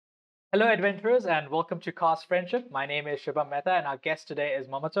Hello, adventurers, and welcome to Cast Friendship. My name is Shubham Mehta, and our guest today is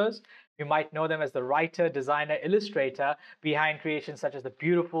Momatoes. You might know them as the writer, designer, illustrator behind creations such as the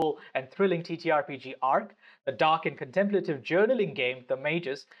beautiful and thrilling TTRPG Arc, the dark and contemplative journaling game, The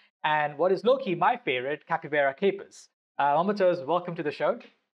Magus, and what is low-key my favorite, Capybara Capers. Momatoes, welcome to the show.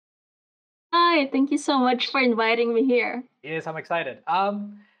 Hi, thank you so much for inviting me here. Yes, I'm excited.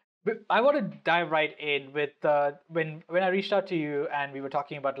 I want to dive right in with when I reached out to you and we were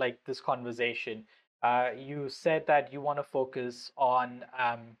talking about like this conversation. You said that you want to focus on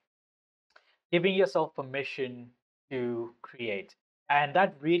giving yourself permission to create, and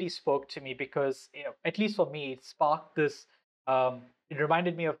that really spoke to me because at least for me, it sparked this. It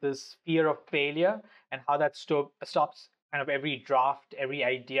reminded me of this fear of failure and how that stops kind of every draft, every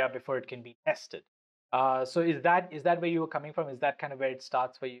idea before it can be tested. So is that where you were coming from? Is that kind of where it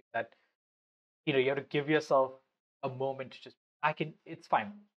starts for you? That you have to give yourself a moment to just I can. It's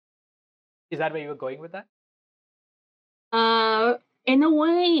fine. Is that where you were going with that? Uh, in a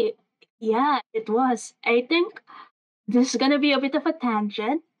way, yeah, it was. I think this is gonna be a bit of a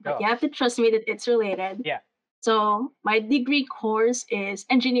tangent, but Oh, you have to trust me that it's related. yeah. So, my degree course is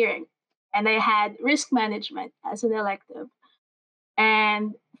engineering, and I had risk management as an elective.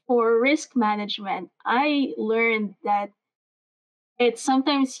 And for risk management, I learned that it's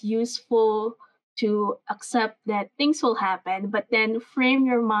sometimes useful to accept that things will happen, but then frame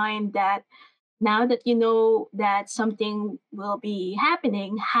your mind that now that you know that something will be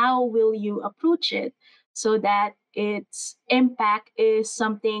happening, how will you approach it so that its impact is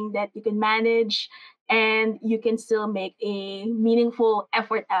something that you can manage and you can still make a meaningful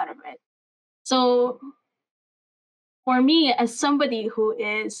effort out of it? So, for me, as somebody who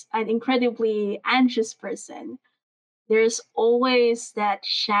is an incredibly anxious person, there's always that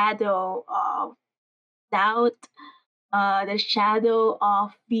shadow of doubt, the shadow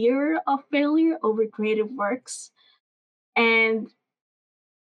of fear of failure over creative works. And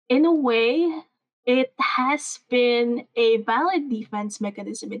in a way, it has been a valid defense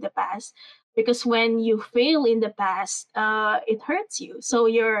mechanism in the past because when you fail in the past, it hurts you. So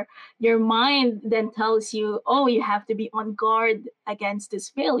your mind then tells you, oh, you have to be on guard against this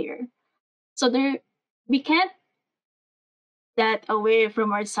failure. So we can't that away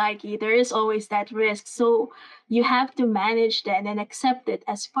from our psyche. There is always that risk. So you have to manage that and accept it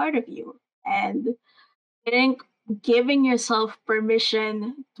as part of you. And I think giving yourself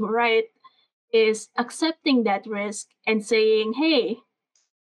permission to write is accepting that risk and saying, "Hey,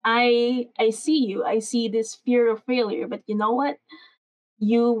 I see you. I see this fear of failure, but you know what?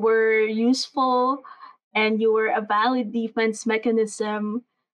 You were useful and you were a valid defense mechanism,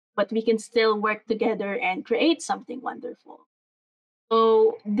 but we can still work together and create something wonderful."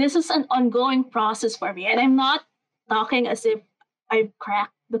 So this is an ongoing process for me, and I'm not talking as if I've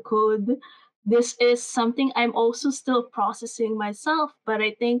cracked the code. This is something I'm also still processing myself, but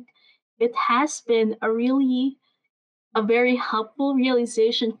I think it has been a very helpful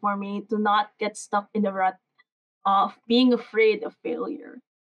realization for me to not get stuck in the rut of being afraid of failure.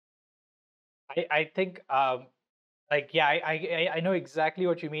 I think like yeah I know exactly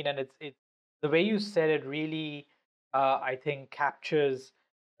what you mean, and it's the way you said it really I think captures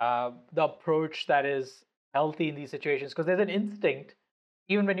the approach that is healthy in these situations, because there's an instinct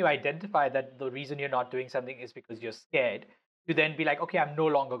even when you identify that the reason you're not doing something is because you're scared, to then be like, okay, I'm no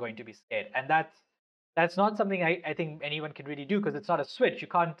longer going to be scared. And that's not something I think anyone can really do, because it's not a switch. You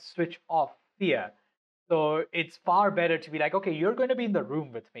can't switch off fear. So it's far better to be like, okay, you're going to be in the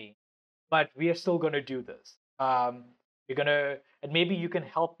room with me, but we are still going to do this. You're going to, and maybe you can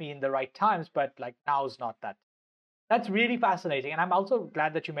help me in the right times, but like now's not that. That's really fascinating. And I'm also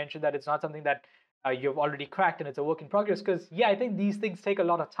glad that you mentioned that it's not something that you've already cracked and it's a work in progress. Because, yeah, I think these things take a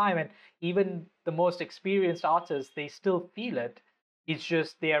lot of time. And even the most experienced artists, they still feel it. It's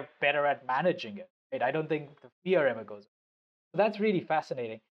just they are better at managing it. Right? I don't think the fear ever goes. So that's really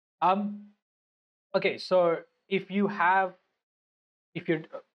fascinating. Um, okay, so if you've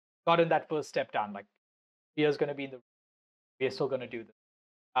gotten that first step down, like fear's going to be in the, we're still going to do this.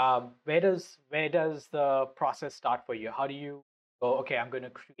 Where does the process start for you? How do you go? Okay, I'm going to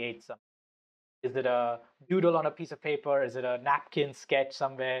create something. Is it a doodle on a piece of paper? Is it a napkin sketch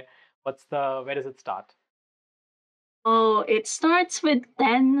somewhere? Where does it start? Oh, it starts with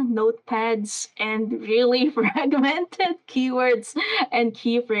 10 notepads and really fragmented keywords and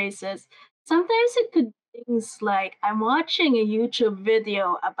key phrases. Sometimes it could be things like I'm watching a YouTube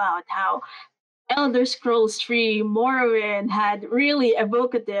video about how Elder Scrolls 3 Morrowind had really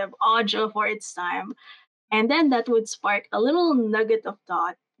evocative audio for its time. And then that would spark a little nugget of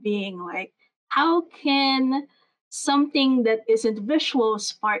thought being like, how can something that isn't visual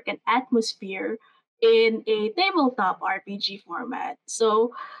spark an atmosphere in a tabletop RPG format.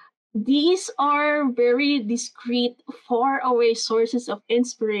 So these are very discreet, far away sources of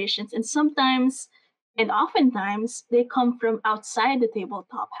inspirations, and sometimes and oftentimes they come from outside the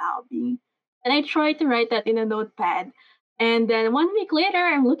tabletop hobby. And I try to write that in a notepad. And then 1 week later,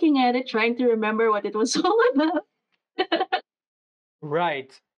 I'm looking at it, trying to remember what it was all about.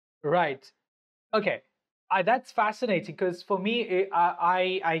 Right, right. Okay, that's fascinating because for me,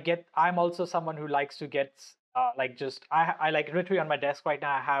 I'm also someone who likes to get like just I like literally on my desk right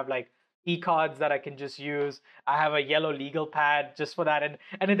now I have like e-cards that I can just use. I have a yellow legal pad just for that,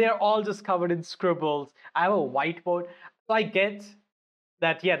 and they're all just covered in scribbles. I have a whiteboard, so I get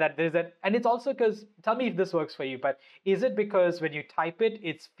that, yeah, that there's that. And it's also because, tell me if this works for you, but is it because when you type it,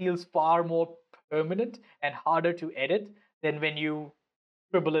 it feels far more permanent and harder to edit than when you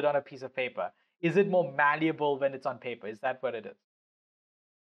scribble it on a piece of paper? Is it more malleable when it's on paper? Is that what it is?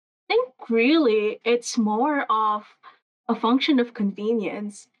 I think really it's more of a function of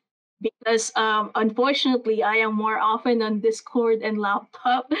convenience because unfortunately I am more often on Discord and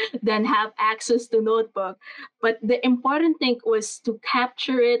laptop than have access to notebook. But the important thing was to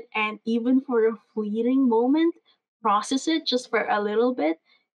capture it and even for a fleeting moment, process it just for a little bit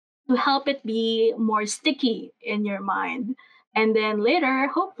to help it be more sticky in your mind. And then later,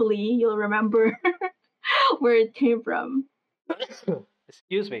 hopefully, you'll remember where it came from.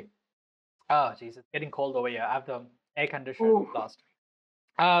 Excuse me. Oh, geez, it's getting cold over here. I have the air conditioner Oh, blast.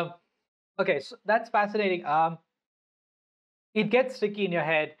 Um, okay, so that's fascinating. It gets sticky in your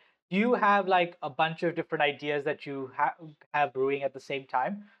head. Do you have like a bunch of different ideas that you have brewing at the same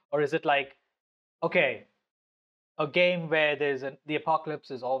time, or is it like, okay, a game where the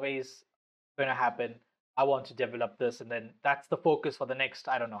apocalypse is always going to happen? I want to develop this, and then that's the focus for the next,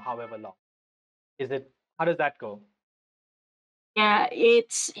 I don't know, however long. Is it? How does that go? yeah,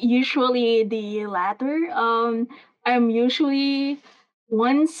 it's usually the latter. I'm usually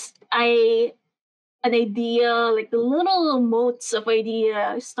once I an idea, like the little motes of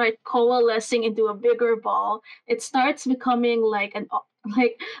idea, start coalescing into a bigger ball. It starts becoming like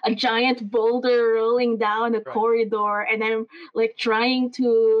like a giant boulder rolling down a Right. corridor, and I'm like trying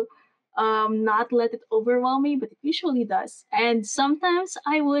to not let it overwhelm me, but it usually does. And sometimes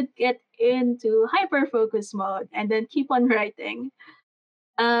I would get into hyper focus mode and then keep on writing.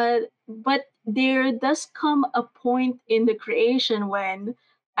 But there does come a point in the creation when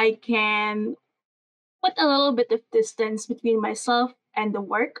I can put a little bit of distance between myself and the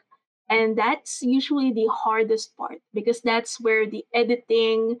work. And that's usually the hardest part because that's where the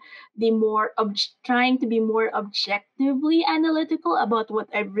editing, trying to be more objectively analytical about what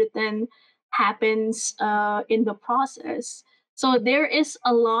I've written happens in the process. So there is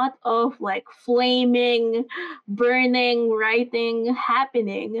a lot of like flaming, burning, writing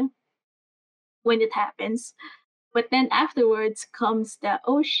happening when it happens. But then afterwards comes the,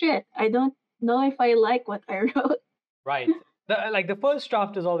 oh shit, I don't know if I like what I wrote. Right. The first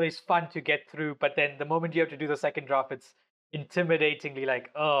draft is always fun to get through, but then the moment you have to do the second draft, it's intimidatingly like,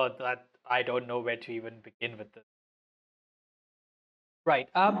 oh, that I don't know where to even begin with this. Right.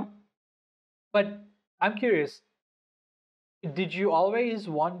 Yeah. But I'm curious, did you always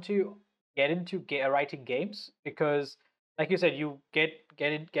want to get into writing games? Because, like you said, you get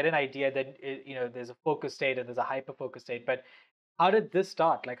an idea, then there's a focus state and there's a hyper focus state. But how did this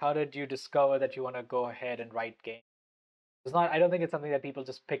start? Like, how did you discover that you want to go ahead and write games? It's not. I don't think it's something that people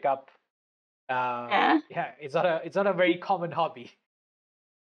just pick up. Yeah. Yeah, it's not a very common hobby.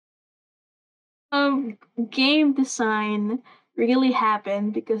 Um, Game design really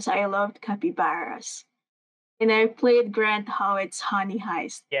happened because I loved capybaras. And I played Grant Howitt's Honey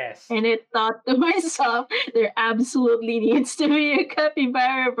Heist. Yes. And I thought to myself, there absolutely needs to be a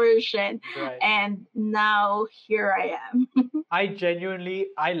capybara version. Right. And now here I am.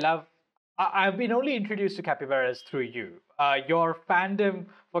 I love. I've been only introduced to capybaras through you. Your fandom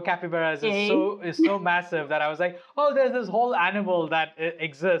for capybaras is Okay. so massive that I was like, oh, there's this whole animal that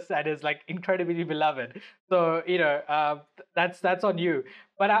exists and is like incredibly beloved. So that's on you.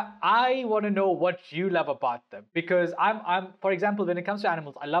 But I want to know what you love about them because I'm for example, when it comes to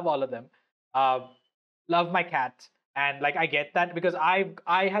animals, I love all of them. Uh, love my cat, and like I get that because I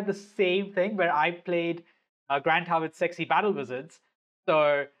had the same thing where I played Grant Howitt's Sexy Battle Wizards.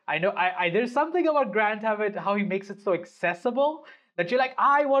 So I know I there's something about Grant Howitt, how he makes it so accessible that you're like,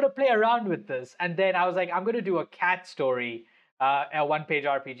 I want to play around with this. And then I was like, I'm going to do a cat story, a one-page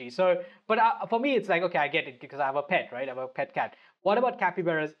RPG. So, but for me, it's like, okay, I get it because I have a pet, right? I have a pet cat. What about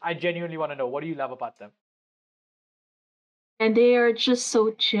capybaras? I genuinely want to know. What do you love about them? And they are just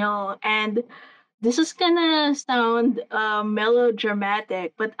so chill. And this is gonna sound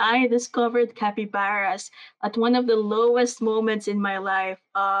melodramatic, but I discovered capybaras at one of the lowest moments in my life.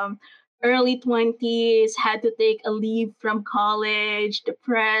 Early 20s, had to take a leave from college,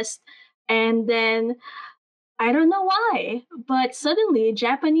 depressed, and then I don't know why, but suddenly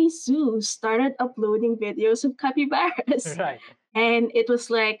Japanese zoos started uploading videos of capybaras. Right, And it was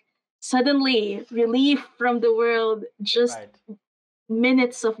like suddenly relief from the world, just right.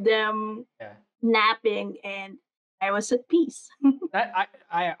 minutes of them Yeah. napping, and I was at peace. That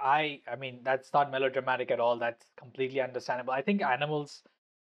I mean, that's not melodramatic at all. That's completely understandable. I think animals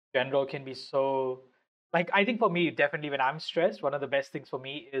in general can be so like I think for me, definitely when I'm stressed, one of the best things for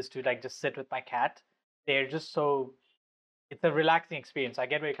me is to like just sit with my cat. They're just so it's a relaxing experience. I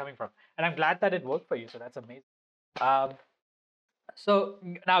get where you're coming from. And I'm glad that it worked for you. So that's amazing. Um, so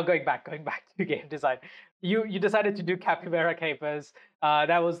now going back to game design, you decided to do capybara capers.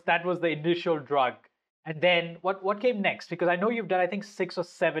 That was the initial drug, and then what came next? Because I know you've done I think 6 or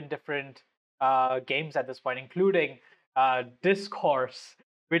 7 different games at this point, including Discourse,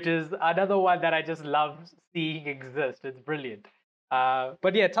 which is another one that I just love seeing exist. It's brilliant.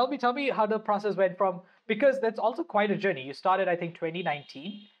 But yeah, tell me how the process went from because that's also quite a journey. You started I think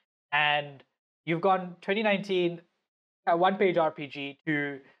 2019, and you've gone 2019 a one-page RPG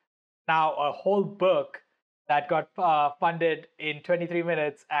to now a whole book that got funded in 23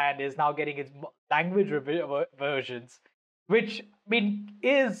 minutes and is now getting its language versions, which I mean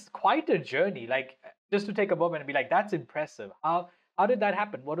is quite a journey. Like just to take a moment and be like, that's impressive. How did that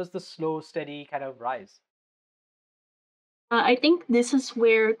happen? What was the slow, steady kind of rise? I think this is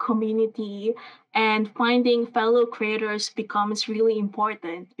where community and finding fellow creators becomes really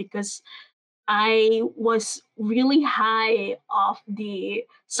important because I was really high off the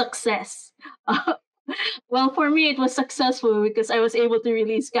success. Well, for me, it was successful because I was able to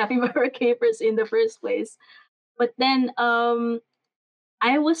release Capybara Capers in the first place. But then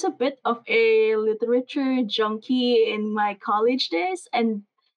I was a bit of a literature junkie in my college days, and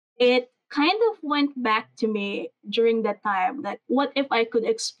it kind of went back to me during that time that what if I could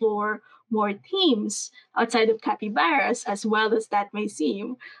explore more themes outside of capybaras, as well as that may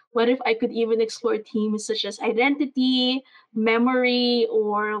seem? What if I could even explore themes such as identity, memory,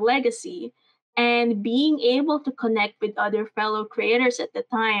 or legacy? And being able to connect with other fellow creators at the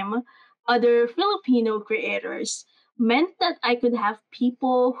time, other Filipino creators, meant that I could have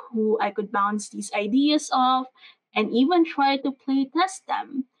people who I could bounce these ideas off and even try to play test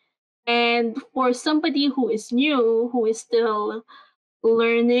them. And for somebody who is new, who is still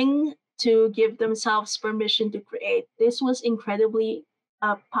learning to give themselves permission to create, this was incredibly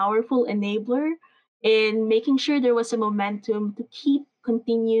a powerful enabler in making sure there was a momentum to keep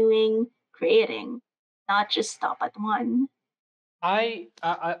continuing creating, not just stop at one.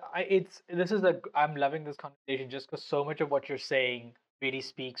 It's this is a I'm loving this conversation just because so much of what you're saying really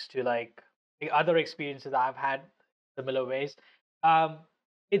speaks to like the other experiences I've had similar ways. Um,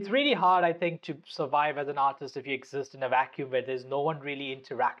 it's really hard, I think, to survive as an artist if you exist in a vacuum where there's no one really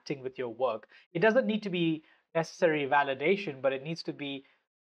interacting with your work. It doesn't need to be necessary validation, but it needs to be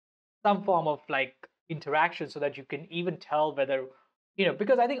some form of like interaction so that you can even tell whether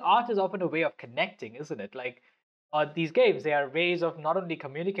because I think art is often a way of connecting, isn't it? Like these games, they are ways of not only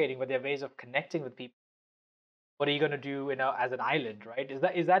communicating but they're ways of connecting with people. What are you going to do as an island, right?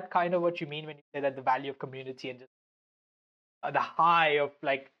 Is that kind of what you mean when you say that the value of community and just the high of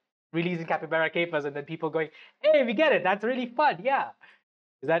like releasing capybara capers and then people going, hey, we get it, that's really fun, yeah.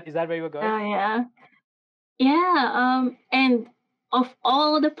 Is that where you were going? Oh, yeah. Yeah, and of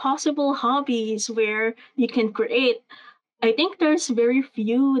all the possible hobbies where you can create, I think there's very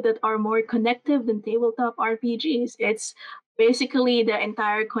few that are more connective than tabletop RPGs. It's basically the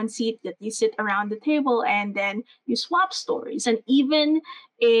entire conceit that you sit around the table and then you swap stories. And even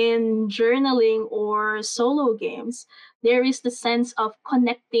in journaling or solo games, there is the sense of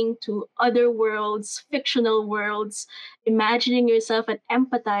connecting to other worlds, fictional worlds, imagining yourself and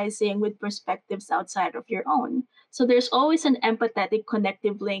empathizing with perspectives outside of your own. So there's always an empathetic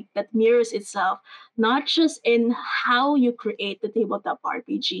connective link that mirrors itself not just in how you create the tabletop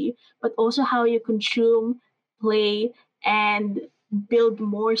RPG, but also how you consume, play, and build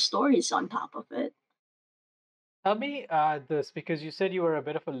more stories on top of it. Tell me this because you said you were a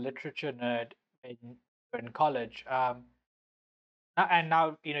bit of a literature nerd in college. And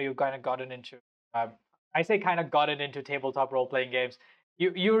now you've kind of gotten into um, I say kind of gotten into tabletop role playing games.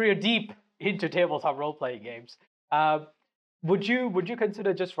 You're deep into tabletop role playing games. Um, would you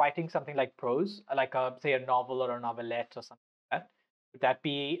consider just writing something like prose, like say a novel or a novelette or something like that? Would that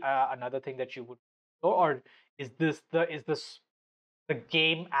be another thing that you would, or is this the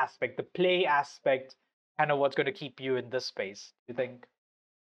game aspect, the play aspect, kind of what's going to keep you in this space, do you think?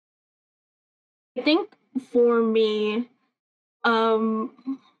 I think for me,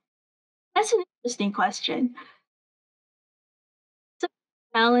 that's an interesting question. It's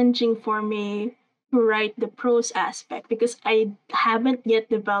challenging for me to write the prose aspect because I haven't yet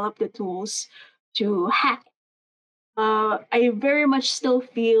developed the tools to hack. I very much still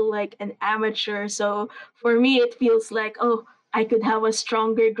feel like an amateur. So for me, it feels like, oh, I could have a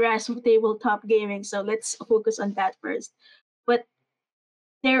stronger grasp of tabletop gaming. So let's focus on that first. But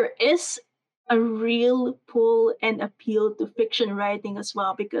there is a real pull and appeal to fiction writing as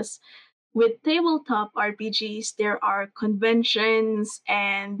well because with tabletop RPGs, there are conventions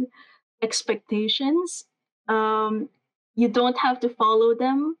and expectations. Um, you don't have to follow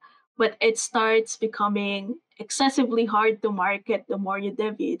them, but it starts becoming excessively hard to market the more you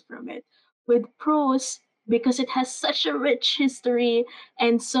deviate from it. With prose, because it has such a rich history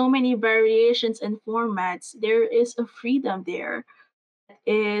and so many variations and formats, there is a freedom there that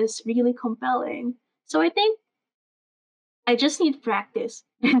is really compelling. So I think I just need practice.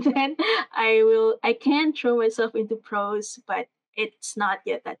 And then I can throw myself into prose, but it's not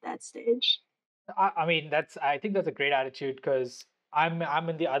yet at that stage. I mean, I think that's a great attitude because I'm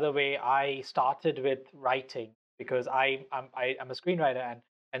in the other way. I started with writing because I'm a screenwriter,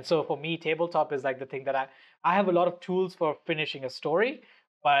 and so for me, tabletop is like the thing that I have a lot of tools for finishing a story,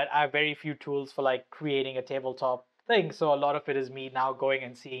 but I have very few tools for like creating a tabletop thing. So a lot of it is me now going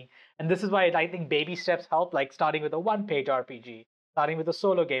and seeing, and this is why I think baby steps help, like starting with a one-page RPG, starting with a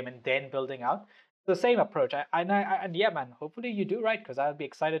solo game, and then building out. The same approach. And yeah, man. Hopefully you do right because I'll be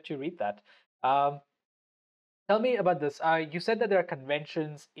excited to read that. Um, Tell me about this. You said that there are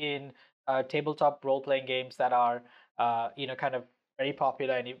conventions in tabletop role-playing games that are, kind of very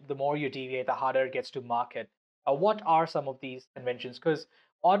popular, and the more you deviate, the harder it gets to market. What are some of these conventions? Because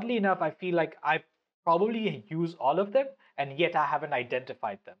oddly enough, I feel like I probably use all of them, and yet I haven't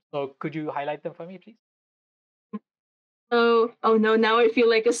identified them. So could you highlight them for me, please? Oh no, now I feel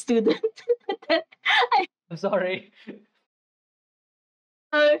like a student. I, I'm sorry.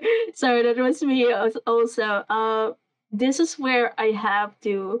 uh, sorry, that was me also. This is where I have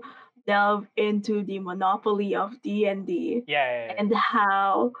to delve into the monopoly of D&D Yeah, yeah, and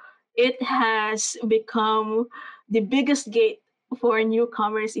how it has become the biggest gate for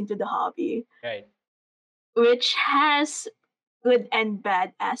newcomers into the hobby, yeah. Right. which has good and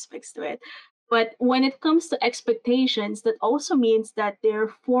bad aspects to it. But when it comes to expectations, that also means that their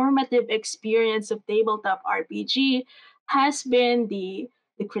formative experience of tabletop RPG has been the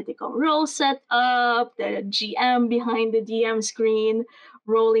critical role setup, the GM behind the DM screen,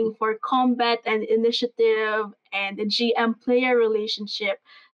 rolling for combat and initiative, and the GM player relationship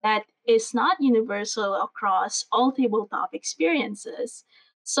that is not universal across all tabletop experiences.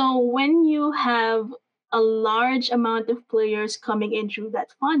 So when you have a large amount of players coming in through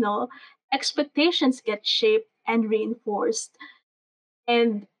that funnel, expectations get shaped and reinforced.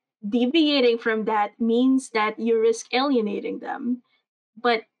 And deviating from that means that you risk alienating them.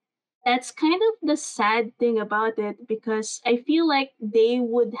 But that's kind of the sad thing about it because I feel like they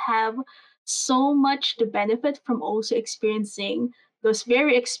would have so much to benefit from also experiencing those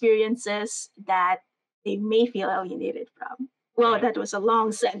very experiences that they may feel alienated from. Well, Right. that was a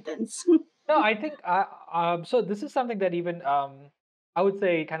long sentence. No, I think so this is something that even I would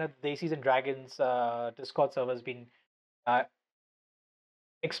say kind of Desis and Dragons Discord server has been uh,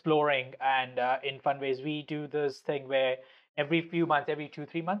 exploring, and in fun ways we do this thing where every few months, every 2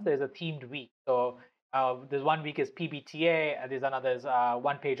 3 months, there's a themed week. So there's one week is PBTA, and there's another's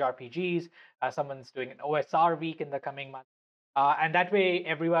one page RPGs. Someone's doing an OSR week in the coming month, and that way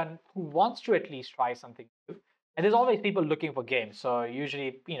everyone who wants to at least try something new, and there's always people looking for games, so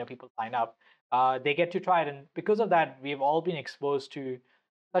usually people sign up, they get to try it, and because of that we've all been exposed to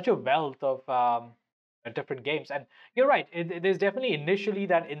such a wealth of different games. And you're right. There's definitely initially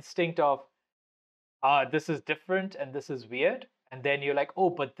that instinct of, this is different and this is weird. And then you're like, oh,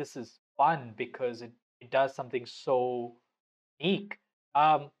 but this is fun because it does something so unique.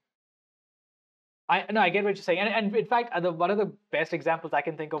 Um, I no, I get what you're saying, and in fact, one of the best examples I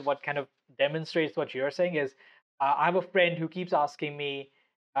can think of what kind of demonstrates what you're saying is, I have a friend who keeps asking me,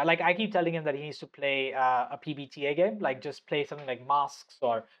 like I keep telling him that he needs to play a PBTA game, like just play something like Masks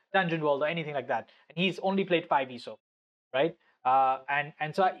or Dungeon World or anything like that, and he's only played 5e so, right?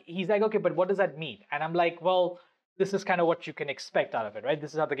 And so he's like, okay, but what does that mean? And I'm like, well, this is kind of what you can expect out of it, right?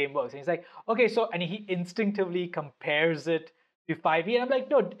 This is how the game works. And he's like, okay, so, and he instinctively compares it to 5e, and I'm like,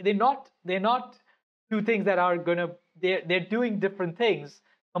 no, they're not two things that are gonna they're doing different things.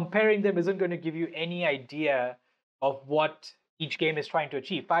 Comparing them isn't going to give you any idea of what each game is trying to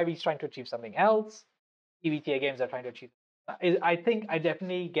achieve. 5e is trying to achieve something else. EVTA games are trying to achieve. I think I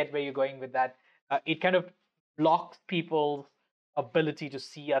definitely get where you're going with that. It kind of blocks people's ability to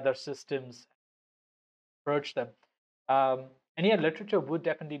see other systems, approach them. And yeah, literature would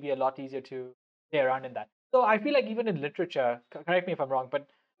definitely be a lot easier to play around in that. So I feel like even in literature, correct me if I'm wrong, but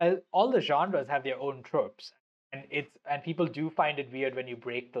all the genres have their own tropes, and people do find it weird when you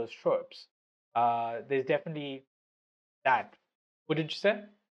break those tropes. There's definitely that. Wouldn't you say?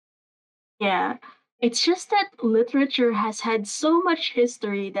 Yeah. It's just that literature has had so much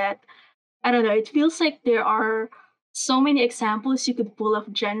history that I don't know, it feels like there are so many examples you could pull of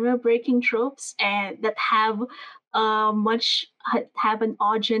genre breaking tropes and that have have an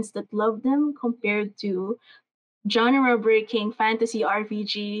audience that love them compared to genre breaking fantasy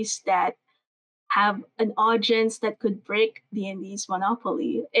RPGs that have an audience that could break D&D's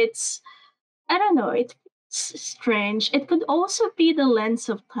monopoly. It's I don't know, it's strange. It could also be the lens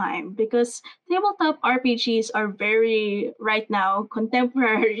of time because tabletop RPGs are very right now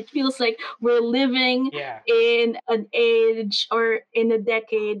contemporary. It feels like we're living Yeah, in an age or in a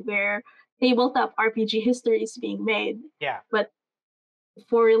decade where tabletop RPG history is being made. yeah, But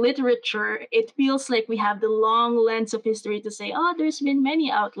for literature, it feels like we have the long lens of history to say, oh, there's been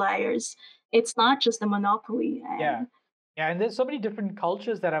many outliers. It's not just a monopoly. yeah, And yeah. And there's so many different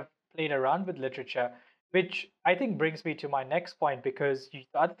cultures that have played around with literature, which I think brings me to my next point because the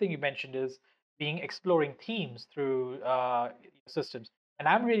other thing you mentioned is being exploring themes through systems. And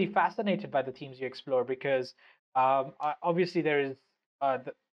I'm really fascinated by the themes you explore because obviously there is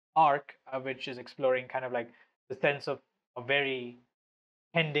the arc, which is exploring kind of like the sense of a very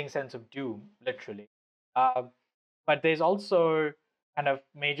pending sense of doom, literally. Um, but there's also kind of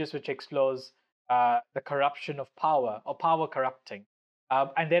Magus, which explores the corruption of power or power corrupting.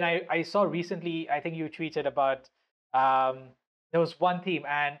 And then I saw recently, I think you tweeted about there was one theme,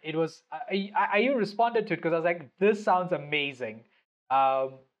 and it was I even responded to it because I was like, this sounds amazing.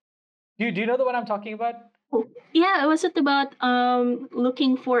 Um, do you know the one I'm talking about? yeah, was it about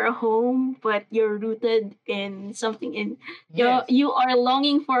looking for a home, but you're rooted in something in Yes, you are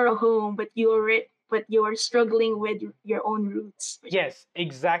longing for a home, but you're struggling with your own roots. yes,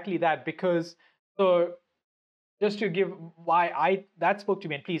 exactly that. Because so just to give why I that spoke to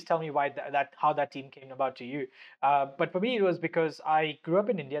me, and please tell me why that how that team came about to you. But for me, it was because I grew up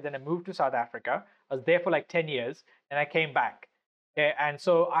in India, then I moved to South Africa. I was there for like 10 years, and I came back. Okay, and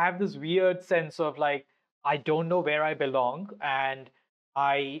so I have this weird sense of like I don't know where I belong, and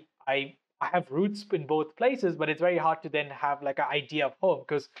I have roots in both places, but it's very hard to then have like an idea of home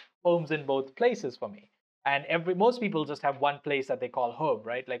because home's in both places for me. And every most people just have one place that they call home,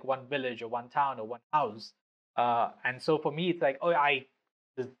 right? Like one village or one town or one house. And so for me, it's like, oh,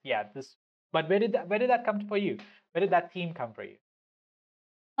 yeah, this. But where did that come for you? Where did that theme come for you?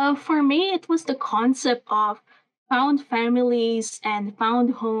 For me, it was the concept of found families and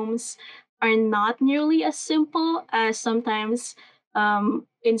found homes are not nearly as simple as sometimes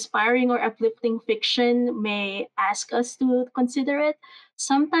inspiring or uplifting fiction may ask us to consider it.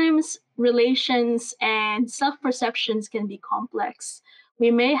 Sometimes relations and self perceptions can be complex.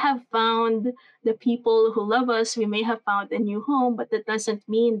 We may have found the people who love us, we may have found a new home, but that doesn't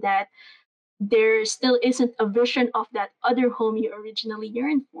mean that there still isn't a vision of that other home you originally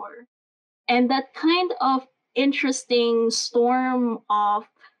yearned for. And that kind of interesting storm of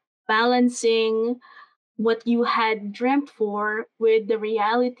balancing what you had dreamt for with the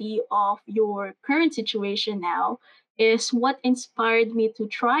reality of your current situation now is what inspired me to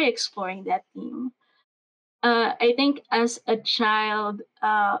try exploring that theme. I think as a child,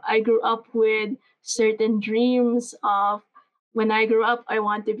 I grew up with certain dreams of when I grew up, I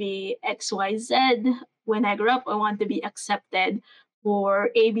want to be XYZ. When I grew up, I want to be accepted for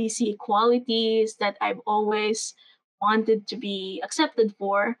ABC qualities that I've always wanted to be accepted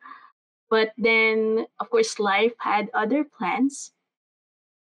for. But then, of course, life had other plans.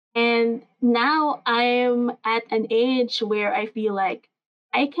 And now I'm at an age where I feel like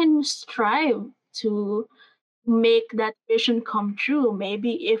I can strive to make that vision come true.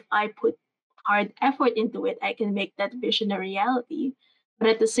 Maybe if I put hard effort into it, I can make that vision a reality. But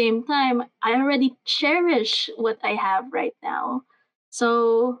at the same time, I already cherish what I have right now.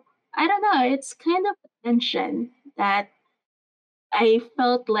 So I don't know, it's kind of a tension that I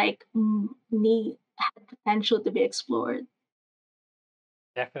felt like need had potential to be explored.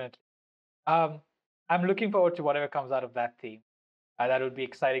 Definitely. Um, I'm looking forward to whatever comes out of that theme. That would be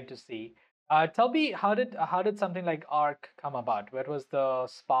exciting to see. Tell me, how did something like Arc come about? What was the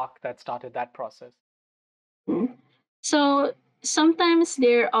spark that started that process? Mm. So sometimes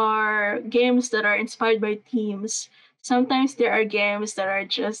there are games that are inspired by themes. Sometimes there are games that are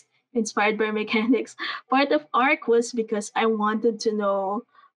just inspired by mechanics. Part of Arc was because I wanted to know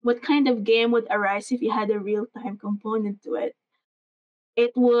what kind of game would arise if you had a real time component to it.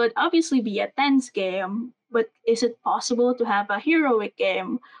 It would obviously be a tense game, but is it possible to have a heroic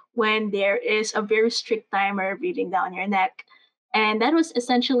game when there is a very strict timer breathing down your neck? And that was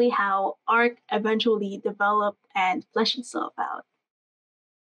essentially how Arc eventually developed and fleshed itself out.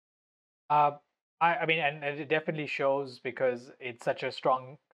 Uh, I mean, and it definitely shows because it's such a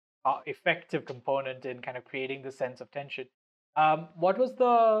strong, effective component in kind of creating the sense of tension. What was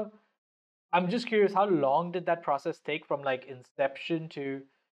the? I'm just curious, how long did that process take from like inception to,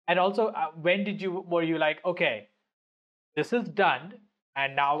 and also when did you were you like, okay, this is done,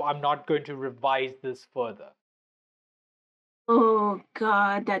 and now I'm not going to revise this further. Oh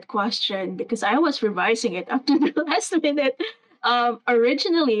God, that question, because I was revising it up to the last minute.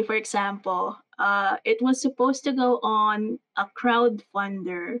 Originally, for example, it was supposed to go on a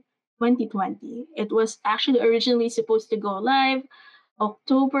crowdfunder 2020. It was actually originally supposed to go live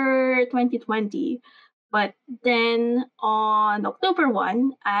October 2020. But then on October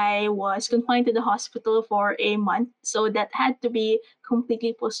 1, I was confined to the hospital for a month. So that had to be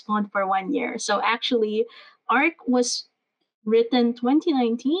completely postponed for 1 year. So actually, ARC was written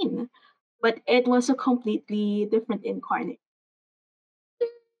 2019, but it was a completely different incarnate.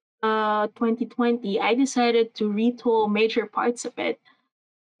 2020, I decided to retool major parts of it,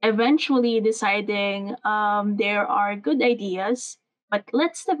 eventually deciding there are good ideas, but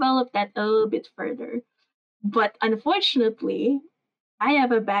let's develop that a little bit further. But unfortunately, I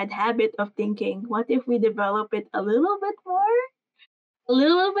have a bad habit of thinking, what if we develop it a little bit more? A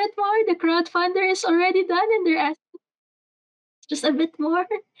little bit more? The crowdfunder is already done and they're asking just a bit more.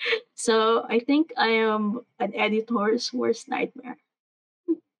 So I think I am an editor's worst nightmare.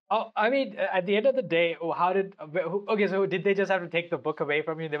 Oh, I mean, at the end of the day, oh, how did? Okay, so did they just have to take the book away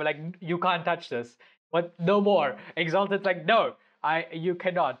from you? They were like, "You can't touch this. What? No more." Exalted's like, "No, you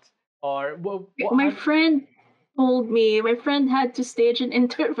cannot." Or My how? friend told me, my friend had to stage an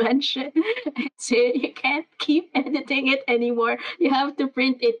intervention and say, you can't keep editing it anymore. You have to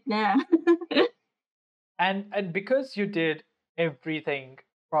print it now. And because you did everything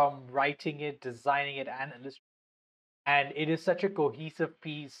from writing it, designing it, and illustrating, and it is such a cohesive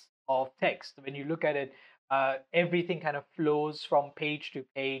piece of text. When you look at it, everything kind of flows from page to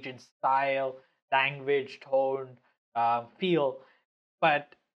page in style, language, tone, feel.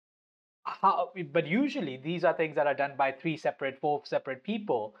 But but usually these are things that are done by four separate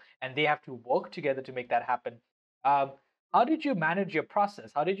people, and they have to work together to make that happen. um, how did you manage your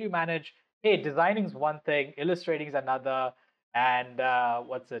process? How did you manage, hey, designing is one thing, illustrating is another, and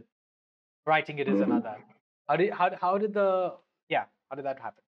what's it, writing it is Mhm. another? How did yeah, how did that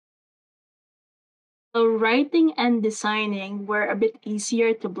happen? So writing and designing were a bit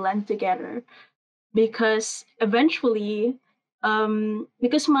easier to blend together because eventually,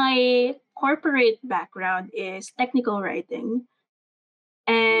 because my corporate background is technical writing,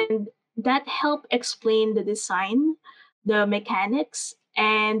 and that helped explain the design, the mechanics,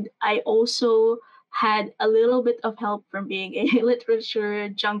 and I also had a little bit of help from being a literature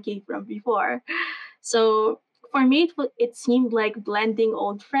junkie from before. So for me, it seemed like blending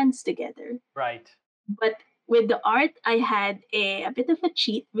old friends together. Right. But with the art, I had a bit of a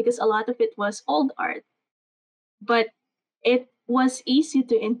cheat because a lot of it was old art, but it was easy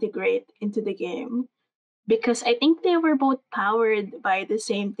to integrate into the game because I think they were both powered by the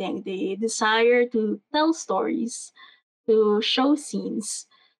same thing, the desire to tell stories, to show scenes.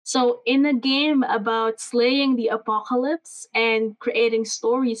 So, in a game about slaying the apocalypse and creating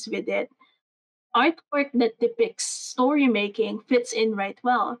stories with it, artwork that depicts story making fits in right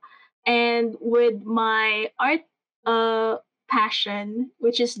well. And with my art uh, passion,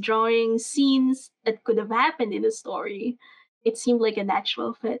 which is drawing scenes that could have happened in the story, it seemed like a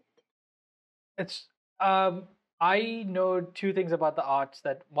natural fit. It's I know two things about the arts.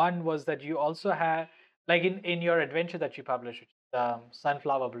 That one was that you also had, like in your adventure that you published, which is,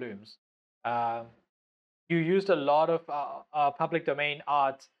 Sunflower Blooms. Um, you used a lot of public domain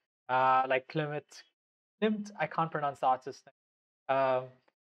art, like Klimt. I can't pronounce the artist's name.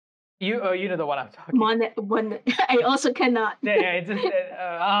 You know the one I'm talking. One, I also cannot. Yeah, yeah, it's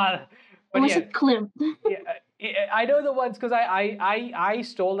just but Was yeah, it Klimt? yeah, I know the ones because I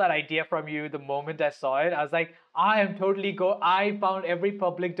stole that idea from you the moment I saw it. I was like, I am totally go. I found every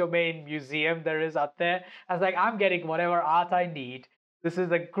public domain museum there is out there. I was like, I'm getting whatever art I need. This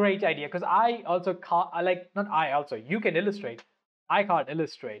is a great idea because I also can't. I like not I also. You can illustrate. I can't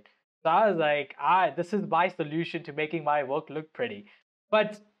illustrate. So I was like, this is my solution to making my work look pretty.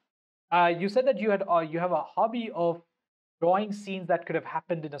 But you said that you have a hobby of drawing scenes that could have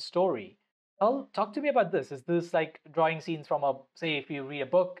happened in a story. Well, talk to me about this. Is this like drawing scenes from a, say, if you read a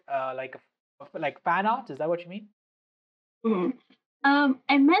book, like fan art? Is that what you mean? Mhm.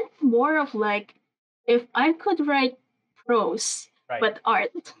 I meant more of like if I could write prose Right. but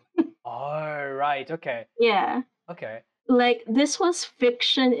art. Oh, right. Okay. Yeah. Okay. Like this was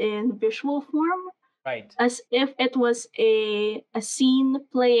fiction in visual form, Right. as if it was a scene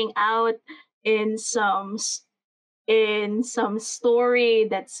playing out in some story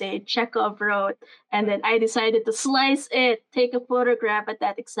that say Chekhov wrote, and Right. then I decided to slice it, take a photograph at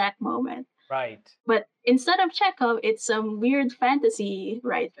that exact moment. Right. But instead of Chekhov, it's some weird fantasy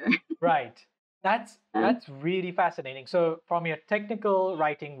writer. Right. That's Uh, that's really fascinating. So from your technical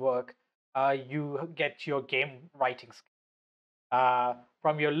writing work, you get your game writing skills.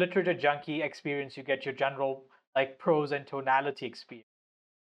 From your literature junkie experience, you get your general like prose and tonality experience.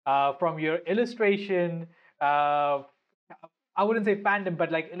 From your illustration, uh, I wouldn't say fandom,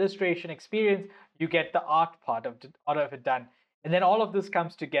 but like illustration experience, you get the art part of it done, and then all of this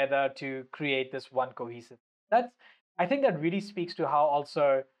comes together to create this one cohesive. That's I think that really speaks to how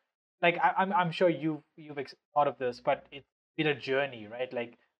also, like I'm sure you've thought of this, but it's been a journey, right?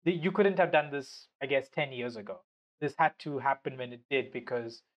 Like you couldn't have done this, I guess, 10 years ago. This had to happen when it did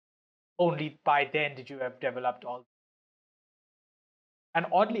because only by then did you have developed all and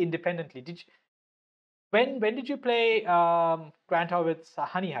oddly independently. Did you, when did you play Grant Howitt's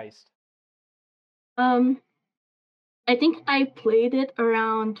Honey Heist? um, I think I played it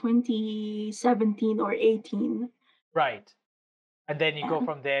around 2017 or 18. Right. And then you go Yeah.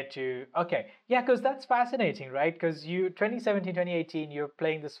 from there to okay. Yeah, because that's fascinating, right? Because you 2017, 2018, you're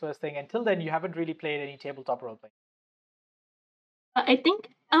playing this first thing. Until then, you haven't really played any tabletop role playing. I think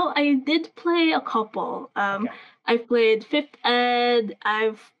I did play a couple. Okay. I've played Fifth Ed,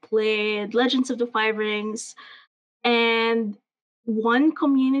 I've played Legends of the Five Rings, and one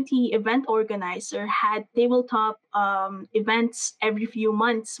community event organizer had tabletop events every few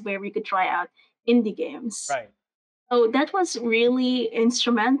months where we could try out indie games. Right. So that was really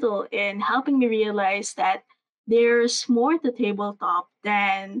instrumental in helping me realize that there's more to tabletop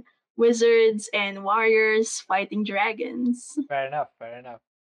than wizards and warriors fighting dragons. Fair enough. Fair enough.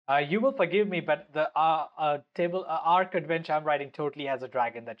 You will forgive me, but the table arc adventure I'm writing totally has a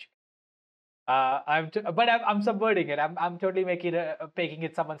dragon that you. But I'm subverting it. I'm totally making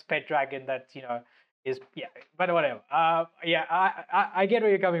it someone's pet dragon that is yeah. But whatever. Yeah, I get where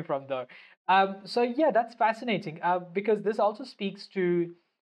you're coming from though. So yeah, that's fascinating. Because this also speaks to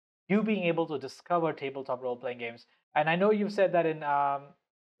you being able to discover tabletop role playing games. And I know you've said that in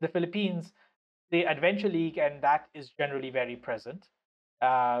the Philippines, the Adventure League and that is generally very present.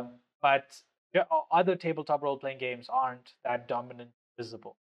 But other tabletop role playing games aren't that dominant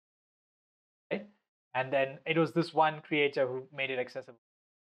visible. Right? And then it was this one creator who made it accessible.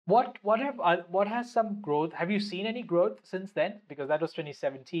 What has some growth? Have you seen any growth since then? Because that was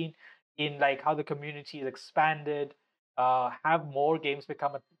 2017 in like how the community is expanded. Have more games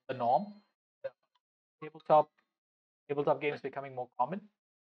become the norm? Uh, Tabletop tabletop games becoming more common.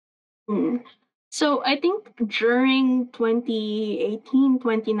 Mm. So I think during 2018,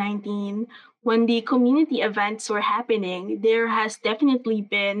 2019, when the community events were happening, there has definitely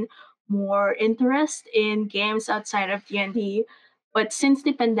been more interest in games outside of D&D. But since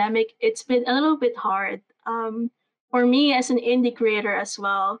the pandemic, it's been a little bit hard. For me as an indie creator as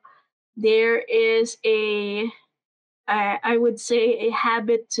well, there is I would say, a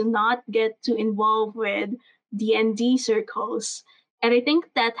habit to not get too involved with D&D circles. And I think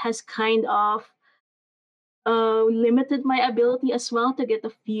that has kind of limited my ability as well to get a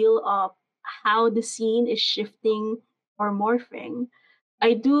feel of how the scene is shifting or morphing.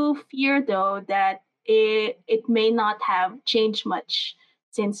 I do fear though that it may not have changed much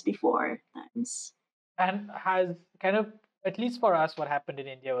since before times. And has kind of, at least for us, what happened in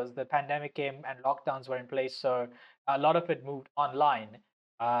India was the pandemic came and lockdowns were in place, so a lot of it moved online.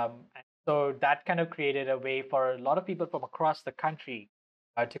 And so that kind of created a way for a lot of people from across the country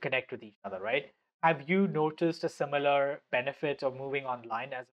to connect with each other, right? Have you noticed a similar benefit of moving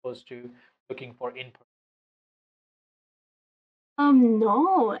online as opposed to looking for in person?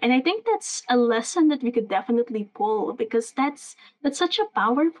 No, and I think that's a lesson that we could definitely pull because that's such a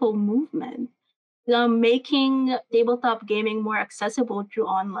powerful movement. Making tabletop gaming more accessible through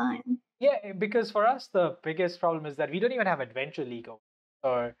online. Yeah, because for us the biggest problem is that we don't even have Adventure League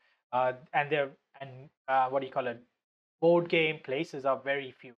or and there and what do you call it? Board game places are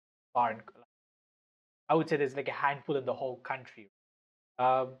very few. Far and I would say there's like a handful in the whole country,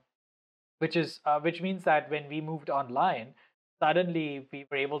 um, which means that when we moved online, suddenly we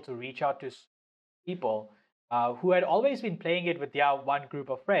were able to reach out to people who had always been playing it with their one group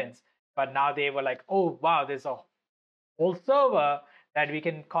of friends, but now they were like, oh wow, there's a whole server that we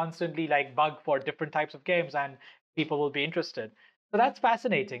can constantly like bug for different types of games, and people will be interested. So that's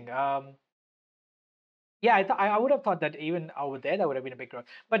fascinating. Yeah, I would have thought that even over there that would have been a big growth.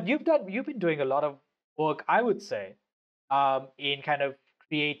 But you've been doing a lot of work, I would say, in kind of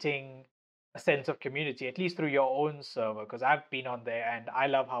creating a sense of community, at least through your own server, because I've been on there and I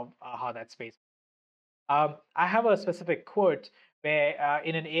love how that space. I have a specific quote where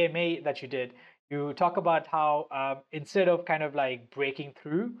in an AMA that you did, you talk about how instead of kind of like breaking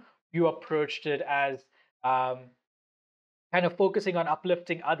through, you approached it as um, kind of focusing on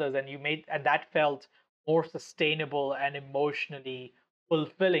uplifting others, and that felt more sustainable and emotionally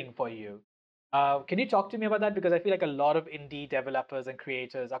fulfilling for you. Can you talk to me about that? Because I feel like a lot of indie developers and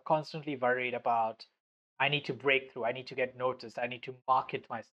creators are constantly worried about, I need to break through, I need to get noticed, I need to market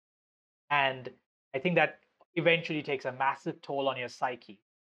myself. And I think that eventually takes a massive toll on your psyche.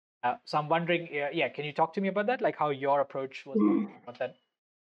 So I'm wondering, yeah, can you talk to me about that? Like how your approach was Mm. about that?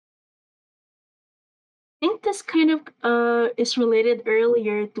 I think this kind of is related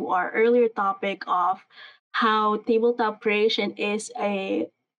earlier to our earlier topic of how tabletop creation and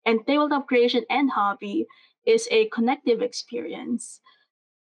hobby is a connective experience.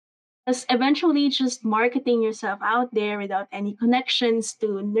 As eventually just marketing yourself out there without any connections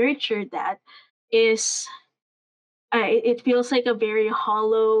to nurture that is it feels like a very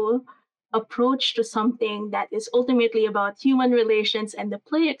hollow approach to something that is ultimately about human relations and the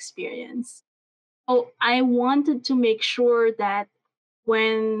play experience. Oh, I wanted to make sure that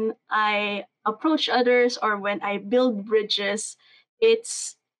when I approach others or when I build bridges,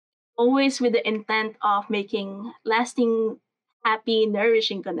 it's always with the intent of making lasting, happy,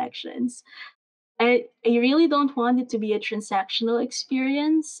 nourishing connections. I really don't want it to be a transactional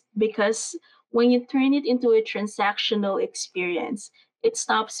experience because when you turn it into a transactional experience, it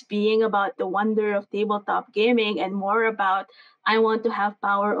stops being about the wonder of tabletop gaming and more about I want to have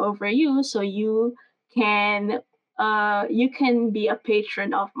power over you so you can be a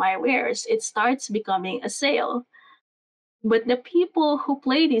patron of my wares. It starts becoming a sale. But the people who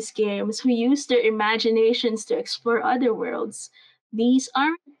play these games, who use their imaginations to explore other worlds, these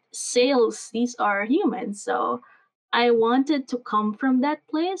aren't sales, these are humans. So I wanted to come from that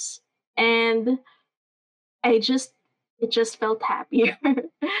place and I just it just felt happier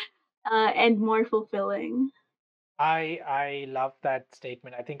and more fulfilling. I love that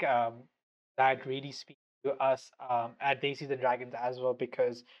statement. I think that really speaks to us at Desis and Dragons as well,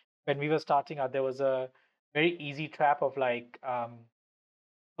 because when we were starting out, there was a very easy trap of like,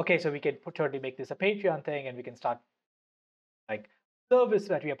 okay, so we can totally make this a Patreon thing, and we can start like service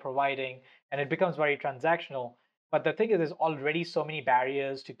that we are providing, and it becomes very transactional. But the thing is, there's already so many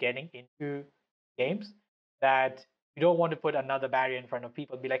barriers to getting into games that you don't want to put another barrier in front of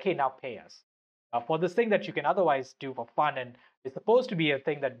people and be like, hey, now pay us for this thing that you can otherwise do for fun, and it's supposed to be a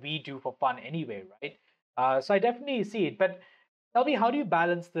thing that we do for fun anyway, right? So I definitely see it. But tell me, how do you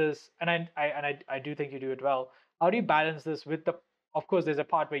balance this? And I do think you do it well. How do you balance this with the? Of course, there's a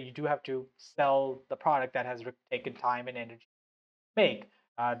part where you do have to sell the product that has taken time and energy make.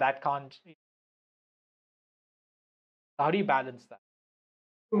 That can't. How do you balance that?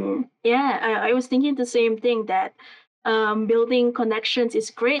 Yeah, I was thinking the same thing that building connections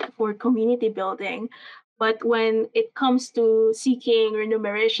is great for community building. But when it comes to seeking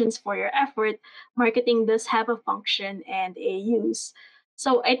remunerations for your effort, marketing does have a function and a use.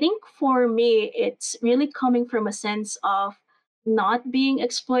 So I think for me, it's really coming from a sense of not being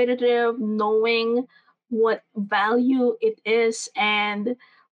exploitative, knowing what value it is, and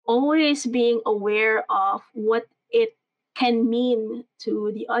always being aware of what it can mean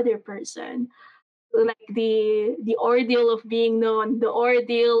to the other person, like the ordeal of being known, the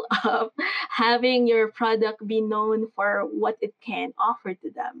ordeal of having your product be known for what it can offer to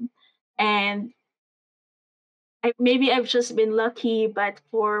them. And maybe I've just been lucky, but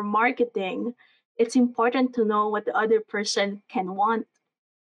for marketing it's important to know what the other person can want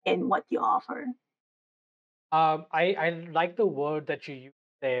and what you offer. I like the word that you use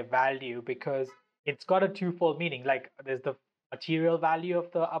there, value, because it's got a twofold meaning. Like there's the material value of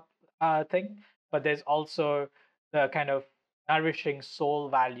the up thing, but there's also the kind of nourishing soul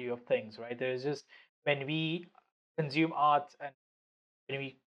value of things, right? There's just when we consume art and when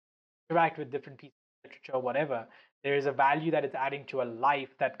we interact with different pieces of literature, whatever, there is a value that it's adding to a life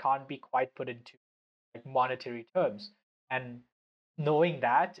that can't be quite put into like monetary terms. And knowing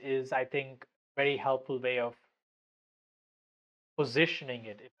that is, I think, very helpful way of positioning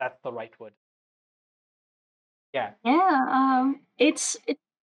it, if that's the right word. Yeah. Yeah, it's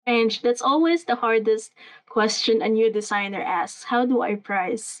And that's always the hardest question a new designer asks. How do I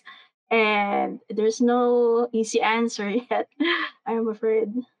price? And there's no easy answer yet, I'm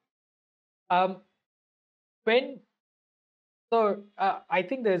afraid. Um, when I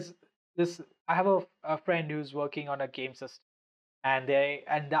think there's this. I have a friend who's working on a game system, and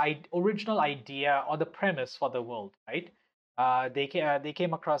the original idea or the premise for the world, right? They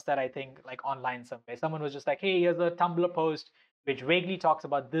came across that, I think, like online somewhere. Someone was just like, "Hey, here's a Tumblr post which vaguely talks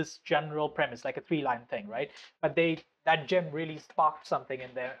about this general premise, like a three-line thing, right?" But that gem really sparked something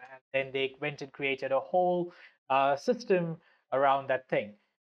in there, and then they went and created a whole system around that thing.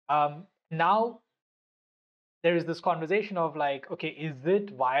 Now there is this conversation of like, okay, is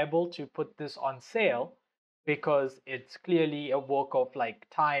it viable to put this on sale because it's clearly a work of like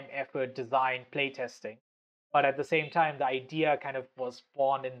time, effort, design, playtesting, but at the same time, the idea kind of was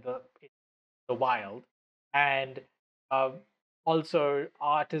born in the wild, and um, also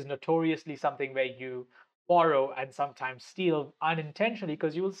art is notoriously something where you borrow and sometimes steal unintentionally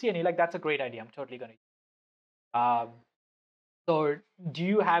because you will see and you're like, that's a great idea. I'm totally going to. So, do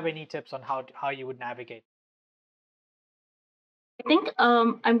you have any tips on how you would navigate? I think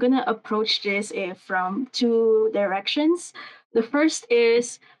I'm gonna approach this from two directions. The first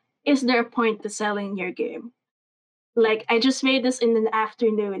is there a point to selling your game? Like I just made this in an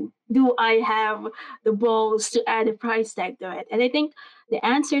afternoon. Do I have the balls to add a price tag to it? And I think the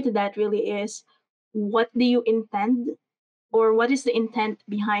answer to that really is what do you intend or what is the intent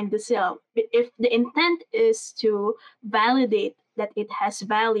behind the sale? If the intent is to validate that it has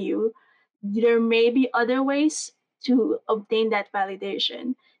value, there may be other ways to obtain that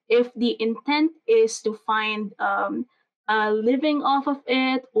validation. If the intent is to find a living off of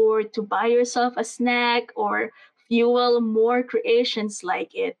it or to buy yourself a snack or fuel more creations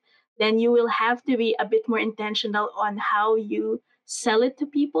like it, then you will have to be a bit more intentional on how you sell it to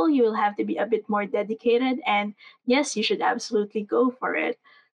people. You will have to be a bit more dedicated. And yes, you should absolutely go for it.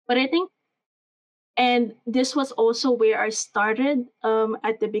 But I think, and this was also where I started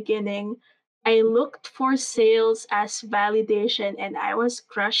at the beginning. I looked for sales as validation and I was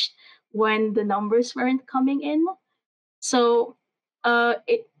crushed when the numbers weren't coming in. So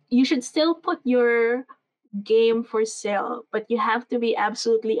you should still put your game for sale, but you have to be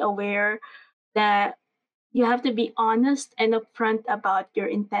absolutely aware that you have to be honest and upfront about your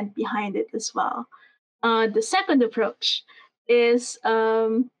intent behind it as well. The second approach is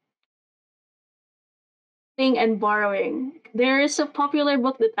and borrowing. There is a popular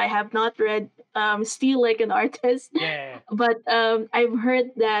book that I have not read, Steal Like an Artist, Yeah. but I've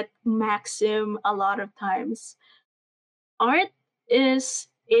heard that maxim a lot of times. Art is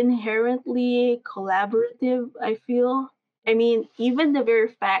inherently collaborative, I feel. I mean, even the very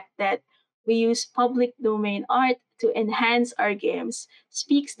fact that we use public domain art to enhance our games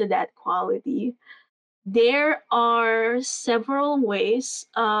speaks to that quality. There are several ways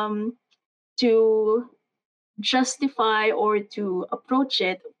to justify or to approach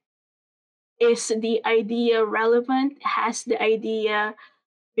it. Is the idea relevant? Has the idea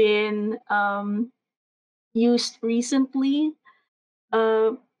been used recently?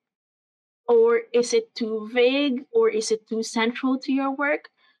 Uh, or is it too vague? Or is it too central to your work?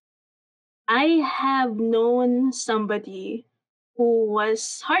 I have known somebody who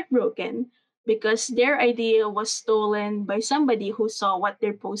was heartbroken because their idea was stolen by somebody who saw what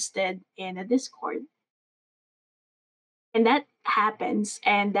they posted in a Discord. And that happens,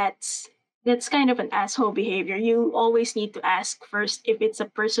 and that's kind of an asshole behavior. You always need to ask first if it's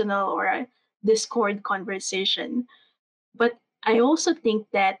a personal or a Discord conversation. But I also think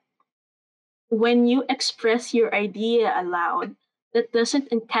that when you express your idea aloud, that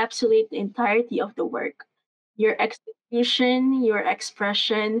doesn't encapsulate the entirety of the work. Your execution, your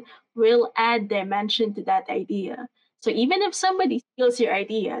expression will add dimension to that idea. So even if somebody steals your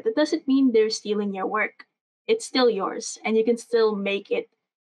idea, that doesn't mean they're stealing your work. It's still yours, and you can still make it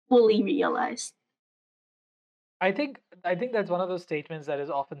fully realized. I think that's one of those statements that is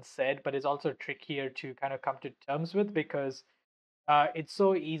often said, but is also trickier to kind of come to terms with because it's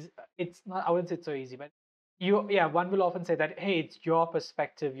so easy. It's not. I wouldn't say it's so easy, but yeah, one will often say that, hey, it's your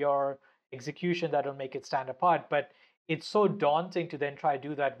perspective, your execution that'll make it stand apart. But it's so daunting to then try to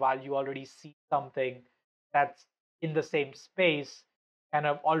do that while you already see something that's in the same space, kind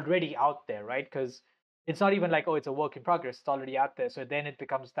of already out there, right? Because it's not even like, oh, it's a work in progress. It's already out there. So then it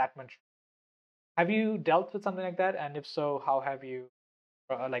becomes that much. Have you dealt with something like that? And if so, how have you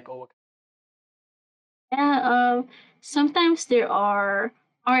like overcome? Yeah, sometimes there are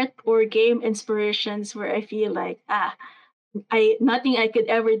art or game inspirations where I feel like, I nothing I could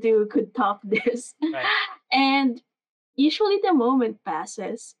ever do could top this. Right. And usually the moment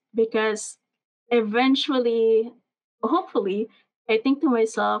passes. because eventually, hopefully, I think to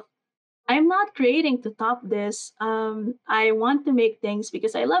myself, I'm not creating to top this. I want to make things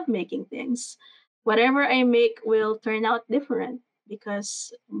because I love making things. Whatever I make will turn out different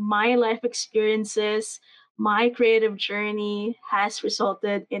because my life experiences, my creative journey has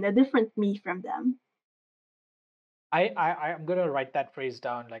resulted in a different me from them. I'm gonna write that phrase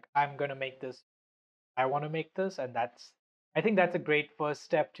down. Like, I'm gonna make this. I want to make this, and that's. I think that's a great first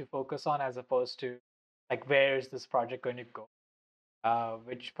step to focus on, as opposed to like, where is this project going to go?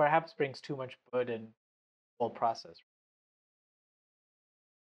 Which perhaps brings too much burden whole process.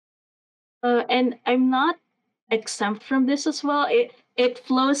 And I'm not exempt from this as well. It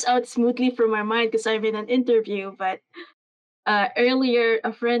flows out smoothly from my mind because I'm in an interview. But earlier,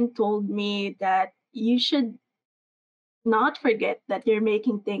 a friend told me that you should not forget that you're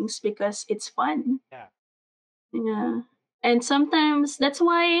making things because it's fun. Yeah, Yeah. And sometimes that's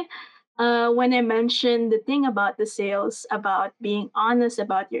why when I mentioned the thing about the sales, about being honest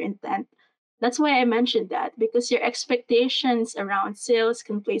about your intent, that's why I mentioned that because your expectations around sales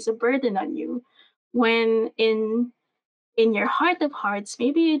can place a burden on you when in your heart of hearts,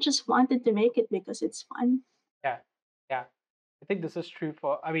 maybe you just wanted to make it because it's fun. yeah, yeah. I think this is true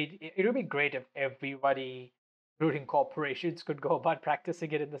for. I mean, it would be great if everybody, including corporations, could go about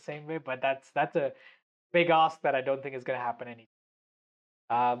practicing it in the same way. But that's a big ask that I don't think is going to happen any.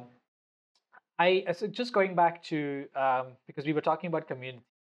 Um, so just going back to because we were talking about community.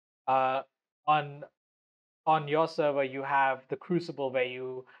 Uh, on on your server, you have the Crucible where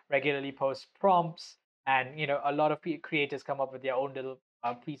you regularly post prompts, and a lot of creators come up with their own little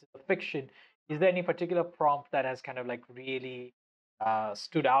pieces of fiction. Is there any particular prompt that has kind of like really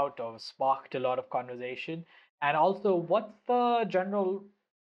stood out or sparked a lot of conversation? And also, what's the general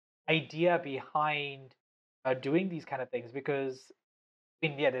idea behind doing these kind of things? Because I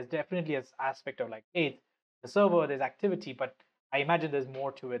mean, yeah, there's definitely an aspect of like, hey, it's the server, there's activity, but I imagine there's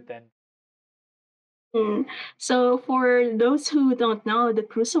more to it than. Mm. So, for those who don't know, the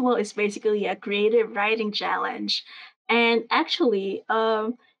Crucible is basically a creative writing challenge. And actually,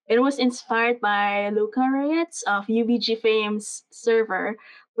 it was inspired by Luca Reyes of UBG Fame's server,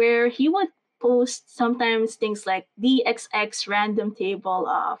 where he would post sometimes things like DXX random table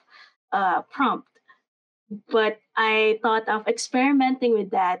of prompt. But I thought of experimenting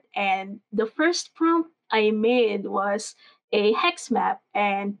with that. And the first prompt I made was a hex map,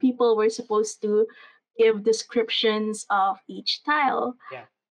 and people were supposed to give descriptions of each tile. Yeah.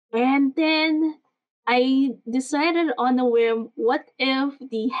 And then I decided on a whim, what if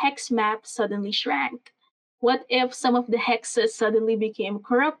the hex map suddenly shrank? What if some of the hexes suddenly became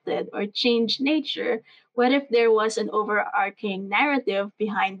corrupted or changed nature? What if there was an overarching narrative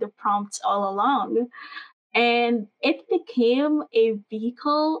behind the prompts all along? And it became a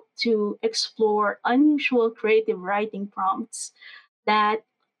vehicle to explore unusual creative writing prompts that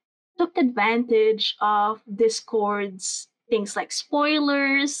took advantage of Discord's things like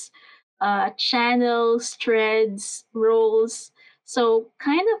spoilers, channels, threads, roles. So,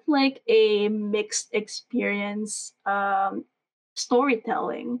 kind of like a mixed experience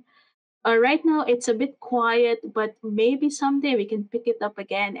storytelling. Right now, it's a bit quiet, but maybe someday we can pick it up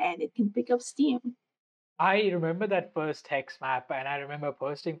again and it can pick up steam. I remember that first hex map, and I remember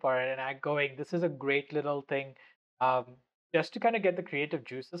posting for it, and I going, "This is a great little thing, just to kind of get the creative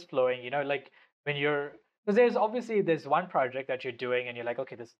juices flowing." Like when you're because there's one project that you're doing, and you're like,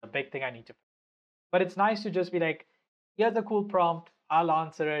 "Okay, this is a big thing I need to." But it's nice to just be like, "Here's a cool prompt. I'll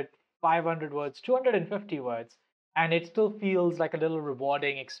answer it. 500 words, 250 words," and it still feels like a little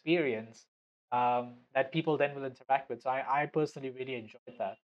rewarding experience that people then will interact with. So I personally really enjoyed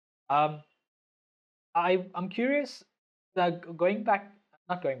that. Um, I'm curious, going back,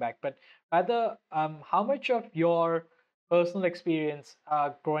 not going back, but rather, how much of your personal experience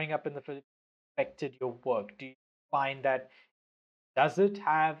growing up in the Philippines affected your work? Do you find that does it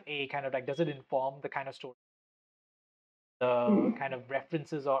have a kind of like does it inform the kind of story, the kind of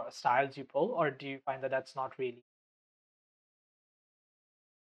references or styles you pull, or do you find that that's not really?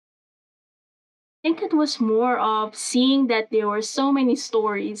 Think it was more of seeing that there were so many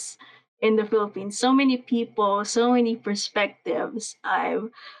stories in the Philippines, so many people, so many perspectives. I've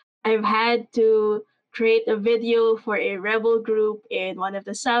had to create a video for a rebel group in one of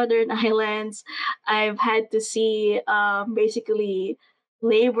the southern islands. I've had to see basically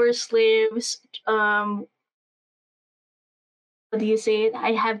labor slaves how do you say it?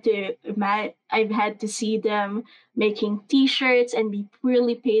 I've had to see them making T-shirts and be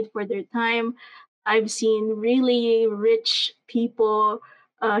poorly paid for their time. I've seen really rich people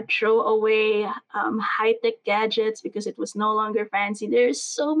throw away high tech gadgets because it was no longer fancy. There's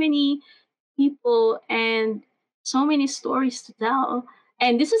so many people and so many stories to tell.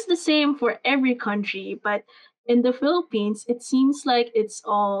 And this is the same for every country, but in the Philippines, it seems like it's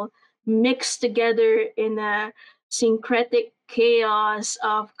all mixed together in a syncretic chaos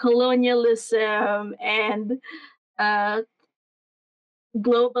of colonialism and uh,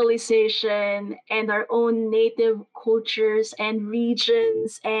 globalization and our own native cultures and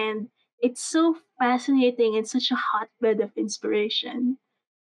regions. And it's so fascinating and such a hotbed of inspiration.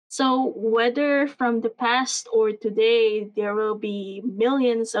 So, whether from the past or today, there will be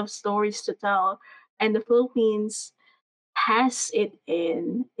millions of stories to tell, and the Philippines has it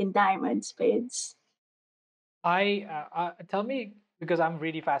in diamond spades. Tell me, because I'm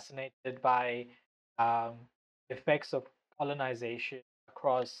really fascinated by um, effects of colonization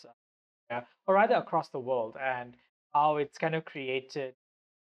across, or rather across the world, and how it's kind of created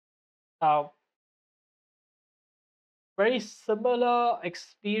uh, very similar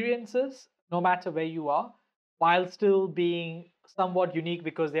experiences, no matter where you are, while still being somewhat unique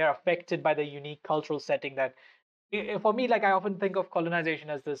because they are affected by the unique cultural setting that for me, like I often think of colonization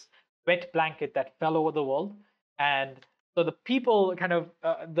as this wet blanket that fell over the world, and so the people kind of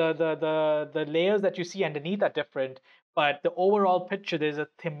the layers that you see underneath are different, but the overall picture, there's a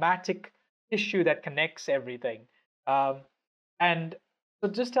thematic issue that connects everything. Um, and so,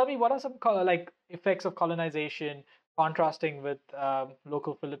 just tell me, what are some like effects of colonization contrasting with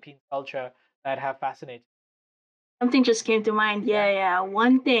local Philippine culture that have fascinated? Something just came to mind. Yeah, Yeah.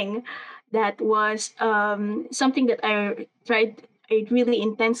 One thing that was something that I really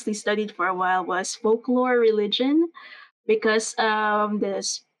intensely studied for a while was folklore religion because the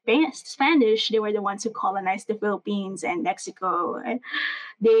Spanish, they were the ones who colonized the Philippines and Mexico.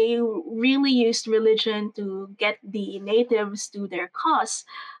 They really used religion to get the natives to their cause.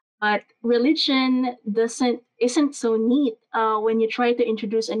 But religion doesn't isn't so neat. When you try to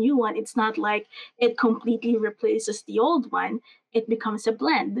introduce a new one, it's not like it completely replaces the old one. It becomes a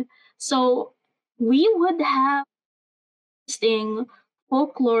blend. So we would have interesting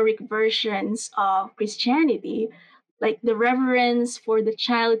folkloric versions of Christianity, like the reverence for the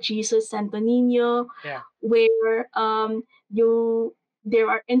child Jesus Santo Niño, yeah, where you there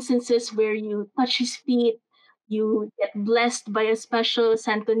are instances where you touch his feet, you get blessed by a special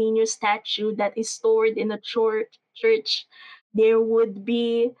Santo Niño statue that is stored in a church. There would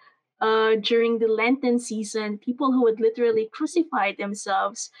be during the Lenten season, people who would literally crucify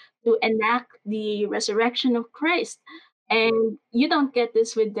themselves to enact the resurrection of Christ. And you don't get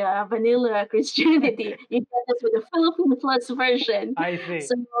this with the vanilla Christianity. You get this with the Philippine Plus version. I see.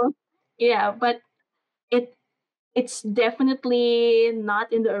 So yeah, but it it's definitely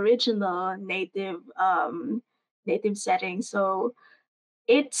not in the original native setting. So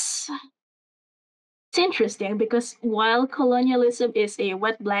it's it's interesting because while colonialism is a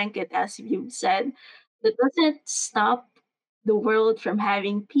wet blanket, as you've said, that doesn't stop the world from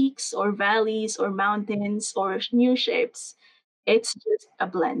having peaks or valleys or mountains or new shapes. It's just a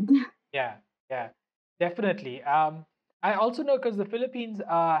blend. Yeah, yeah, definitely. I also know because the Philippines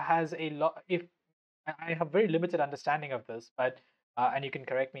has a lot. If I have very limited understanding of this, but and you can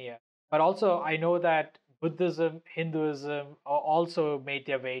correct me here. But also, I know that Buddhism, Hinduism also made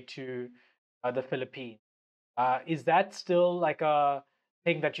their way to the Philippines. Is that still like a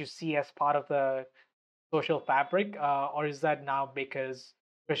thing that you see as part of the social fabric, or is that now because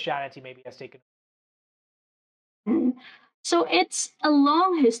Christianity maybe has taken? Mm. So it's a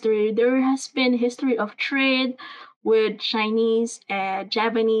long history. There has been history of trade with Chinese,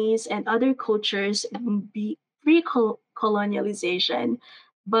 Japanese, and other cultures pre-colonialization.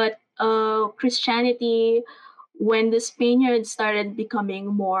 But Christianity, when the Spaniards started becoming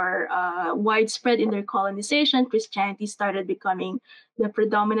more widespread in their colonization, Christianity started becoming the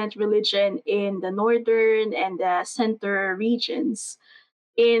predominant religion in the northern and the center regions.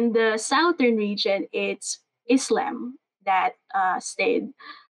 In the southern region, it's Islam that stayed.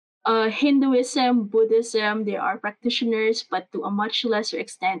 Hinduism, Buddhism, there are practitioners, but to a much lesser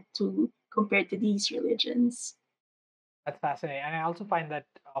extent to compared to these religions. That's fascinating, and I also find that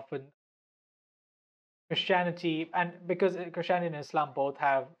often Christianity, and because Christianity and Islam both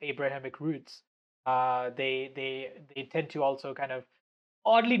have Abrahamic roots, they tend to also kind of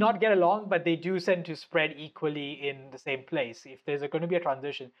oddly not get along, but they do tend to spread equally in the same place. If there's going to be a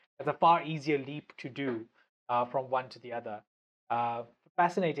transition, it's a far easier leap to do from one to the other. Uh,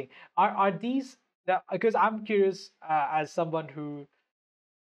 Fascinating. Are these because I'm curious as someone who,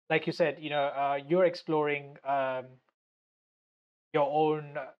 like you said, you're exploring your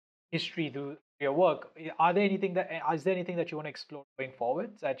own history through your work. Are there anything that is there anything that you want to explore going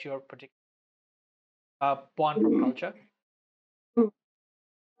forward that you're particularly born from Mm. culture?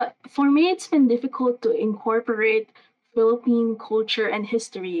 For me, it's been difficult to incorporate Philippine culture and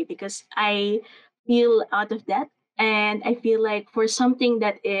history because I feel out of that. And I feel like for something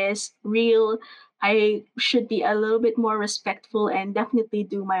that is real, I should be a little bit more respectful and definitely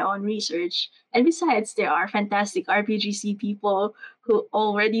do my own research. And besides, there are fantastic RPGC people who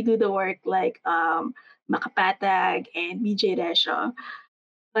already do the work, like Makapatag and BJ Resho.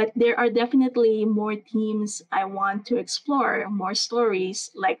 But there are definitely more themes I want to explore, more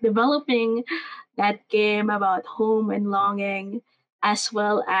stories, like developing that game about home and longing, as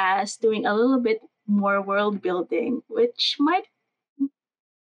well as doing a little bit more world building, which might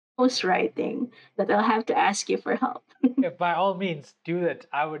post writing that I'll have to ask you for help. By all means, do that.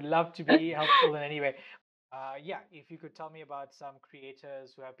 I would love to be helpful in any way. Yeah, if you could tell me about some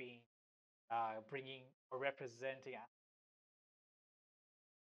creators who have been bringing or representing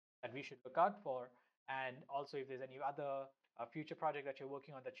that we should look out for, and also if there's any other future project that you're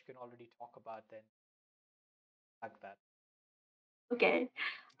working on that you can already talk about, then like that. Okay.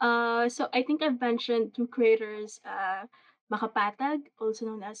 So I think I've mentioned two creators, Makapatag, also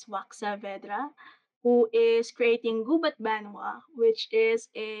known as Waksa Vedra, who is creating Gubat Banwa, which is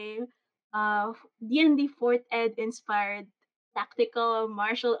a D&D 4th Ed inspired tactical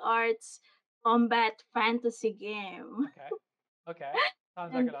martial arts combat fantasy game. Okay. Okay.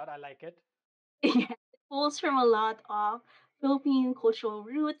 Sounds like a And lot. I like it. yeah, it pulls from a lot of Philippine cultural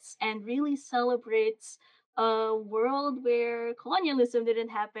roots and really celebrates a world where colonialism didn't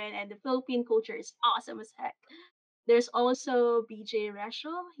happen and the Philippine culture is awesome as heck. There's also BJ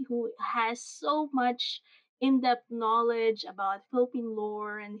Resho, who has so much in depth knowledge about Philippine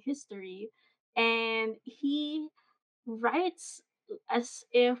lore and history. And he writes as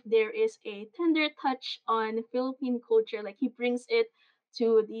if there is a tender touch on Philippine culture. Like he brings it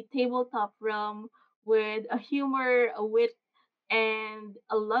to the tabletop realm with a humor, a wit, and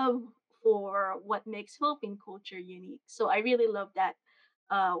a love for what makes Philippine culture unique. So I really love that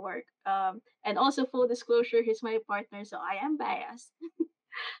work. And also, full disclosure, he's my partner, so I am biased.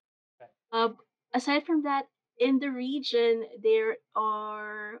 Okay. Uh, Aside from that, in the region, there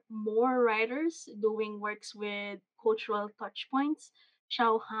are more writers doing works with cultural touch points.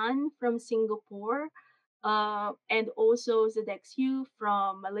 Shao Han from Singapore, and also Zedex Yu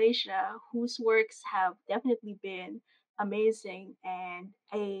from Malaysia, whose works have definitely been amazing and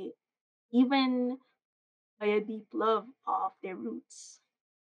even a deep love of their roots.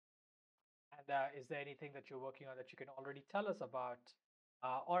 And is there anything that you're working on that you can already tell us about,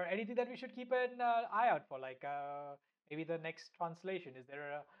 or anything that we should keep an eye out for, like maybe the next translation? Is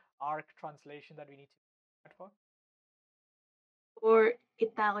there a arc translation that we need to look out for? Or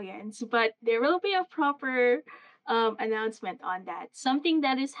Italians, but there will be a proper announcement on that. Something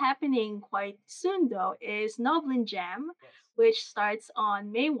that is happening quite soon, though, is Noblin Jam, Yes. which starts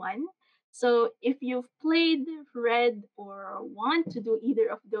on May 1. So if you've played, read, or want to do either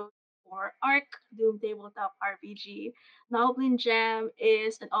of those or Arc Doom Tabletop RPG, Noblin Jam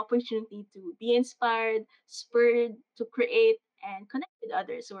is an opportunity to be inspired, spurred to create, and connect with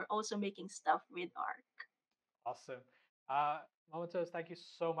others who are also making stuff with Arc. Awesome. Uh, Momatoes, thank you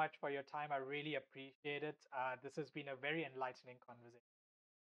so much for your time. I really appreciate it. This has been a very enlightening conversation.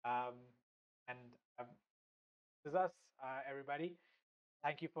 Um, and this is us, everybody.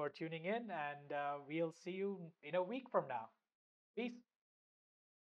 Thank you for tuning in, and we'll see you in a week from now. Peace.